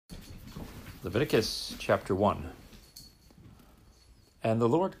Leviticus chapter 1. And the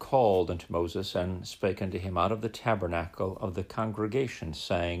Lord called unto Moses, and spake unto him out of the tabernacle of the congregation,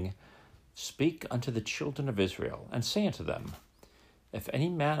 saying, Speak unto the children of Israel, and say unto them, If any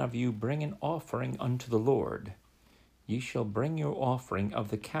man of you bring an offering unto the Lord, ye shall bring your offering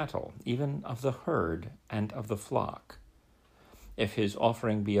of the cattle, even of the herd and of the flock. If his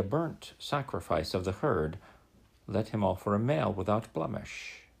offering be a burnt sacrifice of the herd, let him offer a male without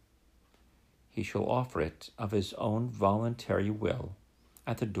blemish. He shall offer it of his own voluntary will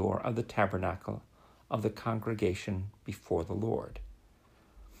at the door of the tabernacle of the congregation before the Lord.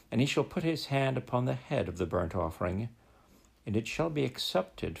 And he shall put his hand upon the head of the burnt offering, and it shall be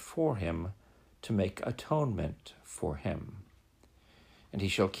accepted for him to make atonement for him. And he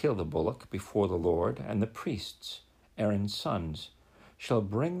shall kill the bullock before the Lord, and the priests, Aaron's sons, shall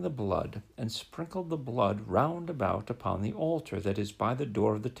bring the blood, and sprinkle the blood round about upon the altar that is by the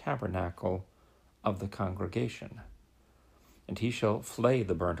door of the tabernacle of the congregation. And he shall flay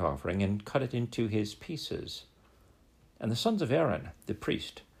the burnt offering, and cut it into his pieces. And the sons of Aaron, the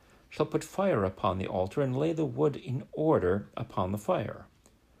priest, shall put fire upon the altar, and lay the wood in order upon the fire.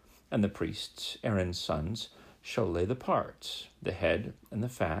 And the priests, Aaron's sons, shall lay the parts, the head and the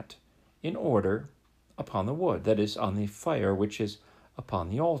fat, in order upon the wood that is on the fire which is upon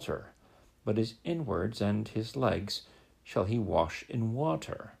the altar. But his inwards and his legs shall he wash in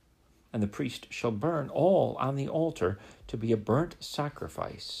water. And the priest shall burn all on the altar to be a burnt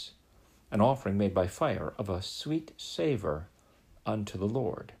sacrifice, an offering made by fire of a sweet savour unto the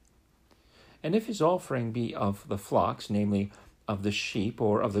Lord. And if his offering be of the flocks, namely of the sheep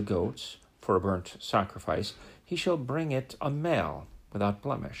or of the goats, for a burnt sacrifice, he shall bring it a male without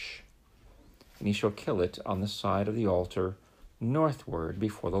blemish. And he shall kill it on the side of the altar northward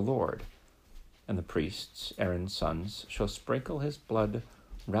before the Lord. And the priests, Aaron's sons, shall sprinkle his blood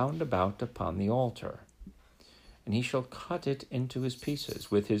round about upon the altar. And he shall cut it into his pieces,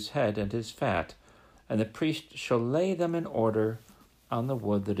 with his head and his fat, and the priest shall lay them in order on the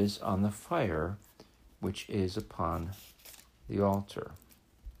wood that is on the fire, which is upon the altar.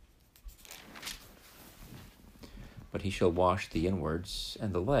 But he shall wash the inwards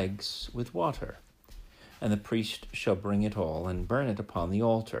and the legs with water, and the priest shall bring it all, and burn it upon the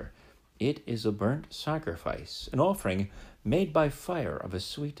altar. It is a burnt sacrifice, an offering made by fire of a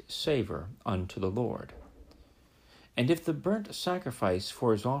sweet savour unto the Lord. And if the burnt sacrifice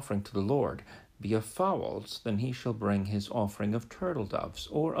for his offering to the Lord be of fowls, then he shall bring his offering of turtle doves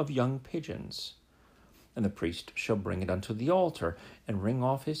or of young pigeons. And the priest shall bring it unto the altar, and wring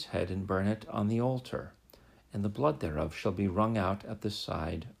off his head, and burn it on the altar. And the blood thereof shall be wrung out at the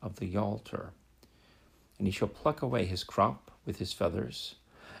side of the altar. And he shall pluck away his crop with his feathers,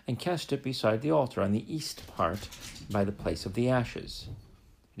 and cast it beside the altar on the east part by the place of the ashes. And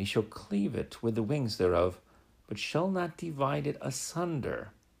he shall cleave it with the wings thereof, but shall not divide it asunder.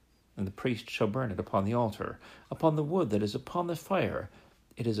 And the priest shall burn it upon the altar, upon the wood that is upon the fire.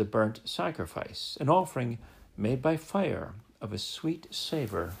 It is a burnt sacrifice, an offering made by fire of a sweet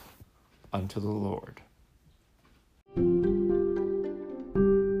savour unto the Lord.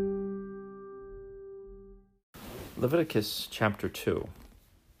 Leviticus chapter 2.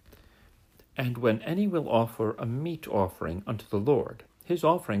 And when any will offer a meat offering unto the Lord, his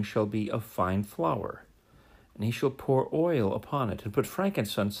offering shall be of fine flour, and he shall pour oil upon it, and put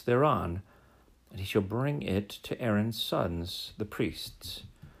frankincense thereon, and he shall bring it to Aaron's sons, the priests.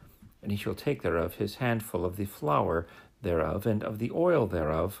 And he shall take thereof his handful of the flour thereof, and of the oil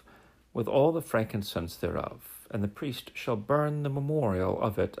thereof, with all the frankincense thereof. And the priest shall burn the memorial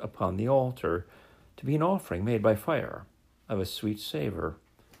of it upon the altar, to be an offering made by fire, of a sweet savour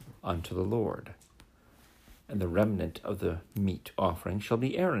unto the Lord. And the remnant of the meat offering shall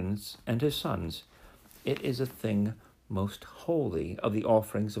be Aaron's and his sons. It is a thing most holy of the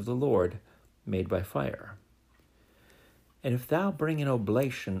offerings of the Lord, made by fire. And if thou bring an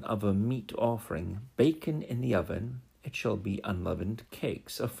oblation of a meat offering, baken in the oven, it shall be unleavened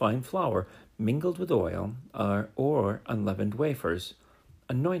cakes of fine flour, mingled with oil, or unleavened wafers,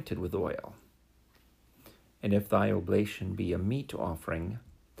 anointed with oil. And if thy oblation be a meat offering,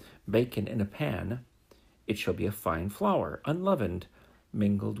 baken in a pan, it shall be a fine flour, unleavened,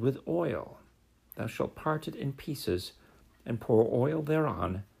 mingled with oil. Thou shalt part it in pieces, and pour oil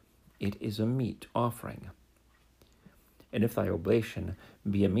thereon. It is a meat offering. And if thy oblation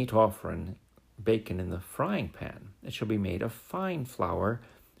be a meat offering, baken in the frying pan, it shall be made of fine flour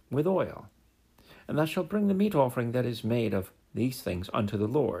with oil. And thou shalt bring the meat offering that is made of these things unto the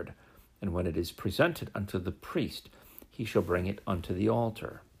Lord. And when it is presented unto the priest, he shall bring it unto the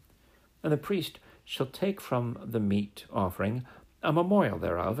altar. And the priest shall take from the meat offering a memorial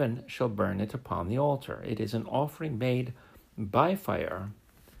thereof, and shall burn it upon the altar. It is an offering made by fire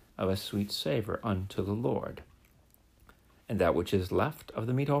of a sweet savour unto the Lord. And that which is left of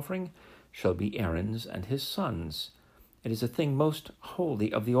the meat offering shall be Aaron's and his sons. It is a thing most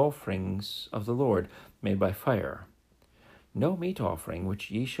holy of the offerings of the Lord, made by fire. No meat offering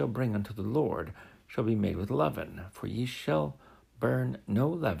which ye shall bring unto the Lord shall be made with leaven, for ye shall burn no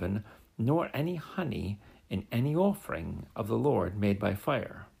leaven, nor any honey in any offering of the Lord made by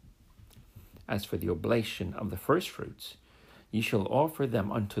fire. As for the oblation of the firstfruits, ye shall offer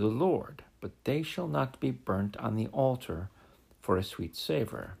them unto the Lord, but they shall not be burnt on the altar for a sweet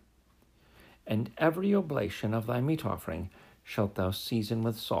savour. And every oblation of thy meat offering shalt thou season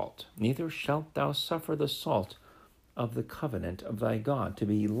with salt, neither shalt thou suffer the salt of the covenant of thy God to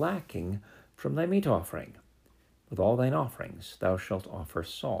be lacking from thy meat offering. With all thine offerings thou shalt offer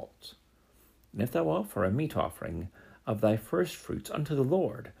salt. And if thou offer a meat offering of thy firstfruits unto the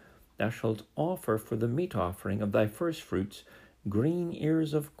Lord, thou shalt offer for the meat offering of thy firstfruits green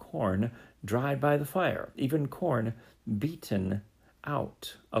ears of corn dried by the fire, even corn beaten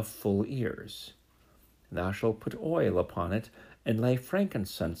out of full ears. And thou shalt put oil upon it, and lay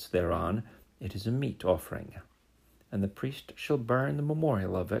frankincense thereon. It is a meat offering. And the priest shall burn the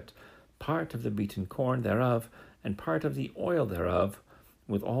memorial of it, part of the beaten corn thereof, and part of the oil thereof,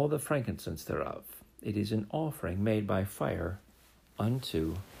 with all the frankincense thereof. It is an offering made by fire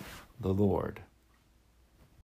unto the Lord.